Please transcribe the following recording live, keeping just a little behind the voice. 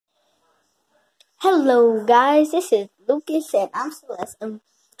Hello guys, this is Lucas and I'm Celeste. And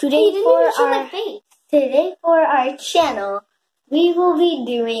Hey, today for our channel, we will be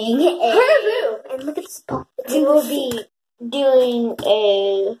doing her room. And look at this spot. We will be doing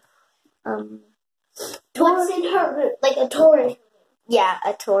a What's in her room? Like a tour. Yeah,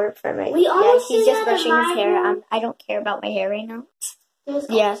 a tour for my. We almost he's did just that in brushing his my hair. room. I don't care about my hair right now.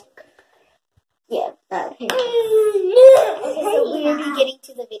 Yeah. Yeah. Okay, So we will be getting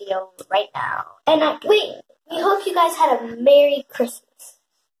to the video right now. And we hope you guys had a Merry Christmas.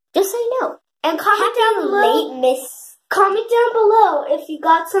 Just so you know. And comment down below. Late Miss. Comment down below if you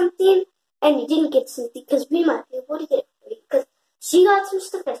got something and you didn't get something, because we might be able to get it for you. Because she got some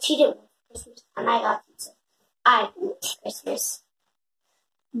stuff that she didn't want for Christmas, and I got some stuff I didn't want for Christmas.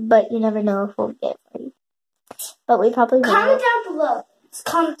 But you never know if we'll get it for you. But we probably will. Comment down below. Just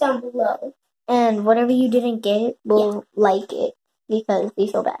comment down below. And whatever you didn't get, we'll like it because we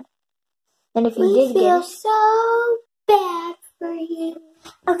feel bad. And if you did get it, so bad for you.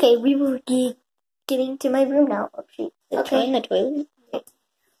 Okay, we will be getting to my room now. Oh, shoot. Okay. In the toilet.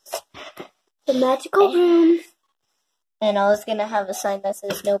 The magical room. And I was gonna have a sign that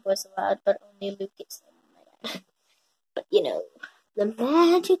says no boys allowed, but only Lucas and my dad. But you know, the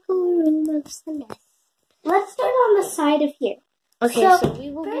magical room of Celeste. Let's start on the side of here. Okay, so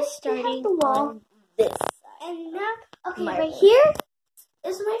we will be first we have starting the wall. on this side. And now, okay, My right room. here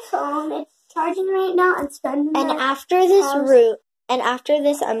is my phone. It's charging right now and spending. And after this after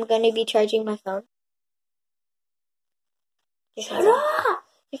this, I'm gonna be charging my phone. Shut up!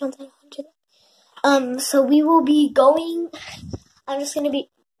 Your phone's not on to that. So we will be going.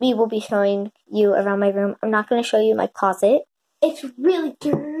 We will be showing you around my room. I'm not gonna show you my closet. It's really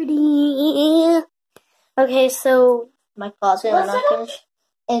dirty. Okay, so my closet. I'm What's not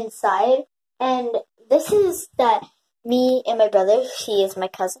gonna inside. And this is that me and my brother. She is my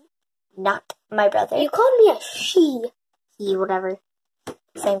cousin, not my brother. You called me a she. He, whatever.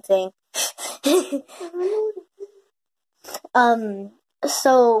 Same thing.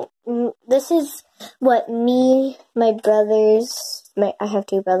 So this is what me, my brothers, I have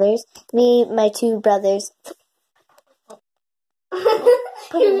two brothers. Me, my two brothers.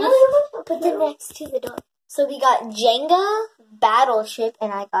 Put it next to the door. So we got Jenga, Battleship,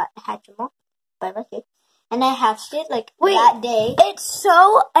 and I got Hatchimal by my kid. And I hatched it that day. It's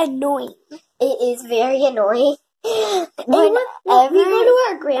so annoying. It is very annoying. We go to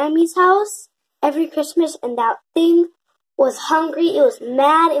our Grammy's house every Christmas, and that thing was hungry. It was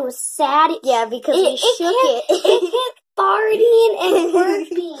mad. It was sad. Yeah, because we shook it. It kept farting and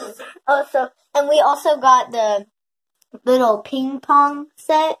burping. And we also got the little ping pong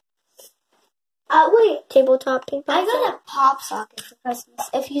set. Wait. Tabletop ping pong I got a pop socket for Christmas.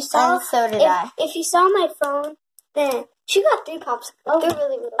 If you saw, and so did I. If you saw my phone, then she got 3 pop sockets. Oh. They're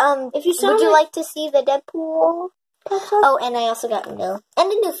really little. If you saw, would you like to see the Deadpool pop socket? Oh, and I also got and a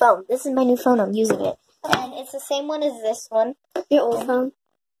new phone. This is my new phone. I'm using it, and it's the same one as this one. Your old phone.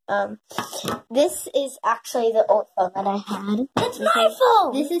 This is actually the old phone that I had. That's my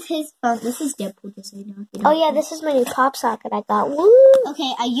phone. This is his phone. This is Deadpool, just so you know. Oh yeah, this is my new pop socket I got. Woo!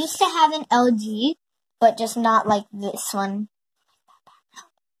 Okay, I used to have an LG, but just not like this one.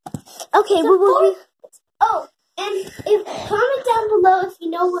 Okay, we will be. Oh, and comment down below if you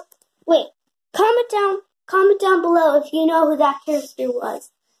know what. Wait, comment down below if you know who that character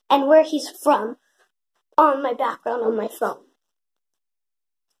was and where he's from on my background on my phone.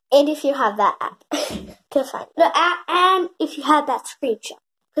 And if you have that app to find the app, and if you have that screenshot,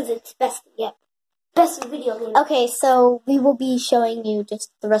 because it's best yet. Best video game. Okay, so we will be showing you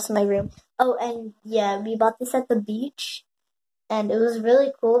just the rest of my room. Oh, and yeah, we bought this at the beach, and it was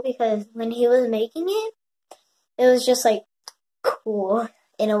really cool because when he was making it, it was just cool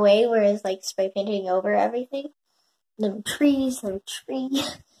in a way where it's spray painting over everything. The trees and tree.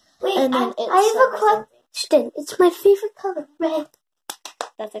 Wait, and then I have a question. It's my favorite color, red.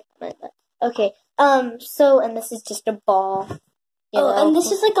 That's a comment. Okay. So, and this is just a ball. And this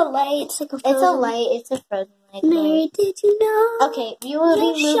is a light. It's a frozen. It's a light. It's a frozen light. Mary, did you know? Okay, we will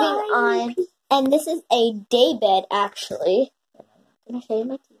be moving on. And this is a day bed, actually. I'm not going to show you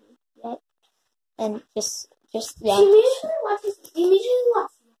my TV yet. And just yeah. You usually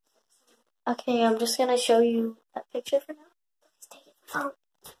watch. Okay, I'm just going to show you that picture for now. Take the phone.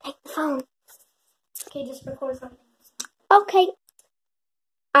 Take the phone. Okay, just record something. Okay.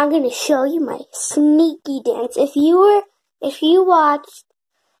 I'm going to show you my sneaky dance. If you watched,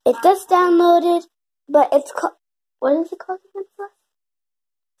 it just downloaded, but it's called, what is it called again?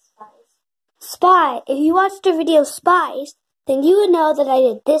 Spy. If you watched the video Spies, then you would know that I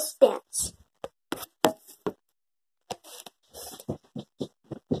did this dance.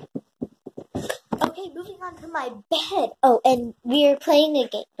 moving on to my bed. Oh, and we were playing a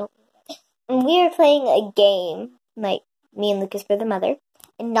game. We were playing a game, like me and Lucas were the mother,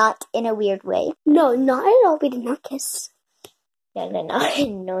 and not in a weird way. No, not at all. We did not kiss. No. No.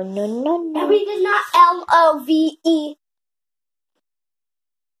 And we did not LOVE.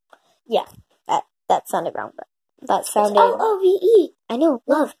 Yeah, that sounded wrong, but that sounded... LOVE. I know,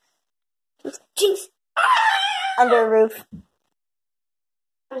 love. Jinx. Under a roof.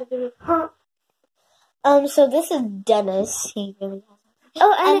 Huh. So this is Dennis. He really has.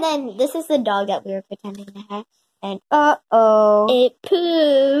 Oh, And then this is the dog that we were pretending to have. And it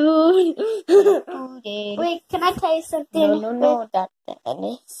pooed. pooed. Wait, can I tell you something? No, that's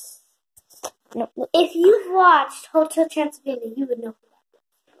Dennis. No. If you've watched Hotel Transylvania, you would know who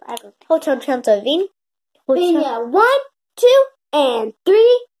that is. Hotel Transylvania. Yeah, 1, 2, and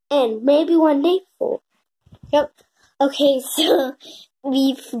 3, and maybe one day 4. Yep. Okay, so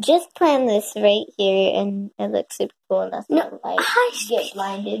we've just planned this right here, and it looks super cool, and that's not like get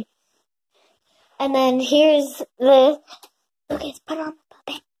blinded. And then here's the... Lucas, put on the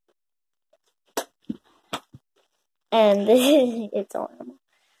puppet. And this is... It's normal.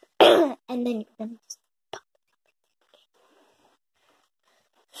 And then you're gonna just pop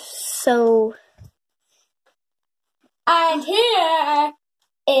it. So... And here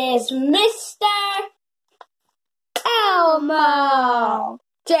is Mr. Elmo.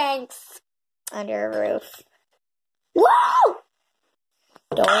 Jinx. Under a roof. Whoa!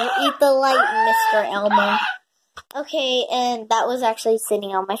 Don't eat the light, Mr. Elmo. Okay, and that was actually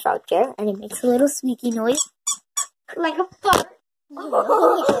sitting on my frog chair, and it makes a little squeaky noise. Like a fart. Like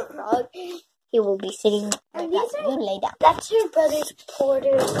a frog. He will be sitting like And that. these are- You lay down. That's your brother's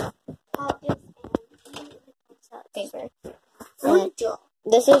Porter's pockets Paper. And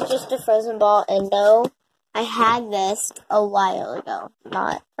this is just a frozen ball, and no, I had this a while ago,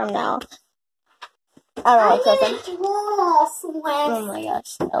 not from now. I don't know, cousin. Oh my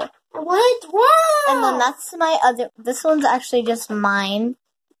gosh, no. I want to draw. And then that's my other, this one's actually just mine.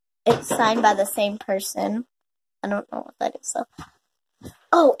 It's signed by the same person. I don't know what that is, though.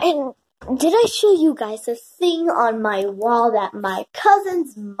 Oh, and did I show you guys the thing on my wall that my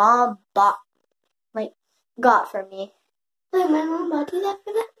cousin's mom got for me? Wait, my mom bought you that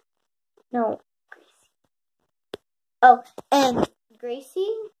for that? No, Gracie. Oh, and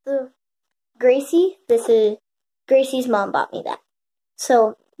Gracie, this is, Gracie's mom bought me that.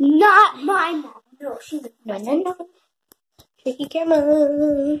 So, Not my mom. No, she's a no. Tricky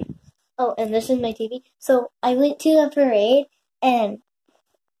camera. Oh, and this is my TV. So, I went to the parade, and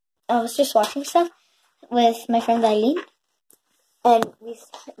I was just watching stuff with my friend Eileen, and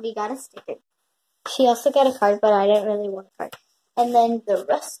we got a sticker. She also got a card, but I didn't really want a card. And then the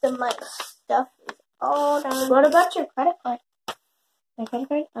rest of my stuff is all done. What about your credit card? My credit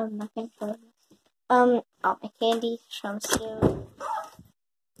card? I'm not going to show you. All my candy from Sue.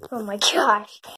 Oh my gosh.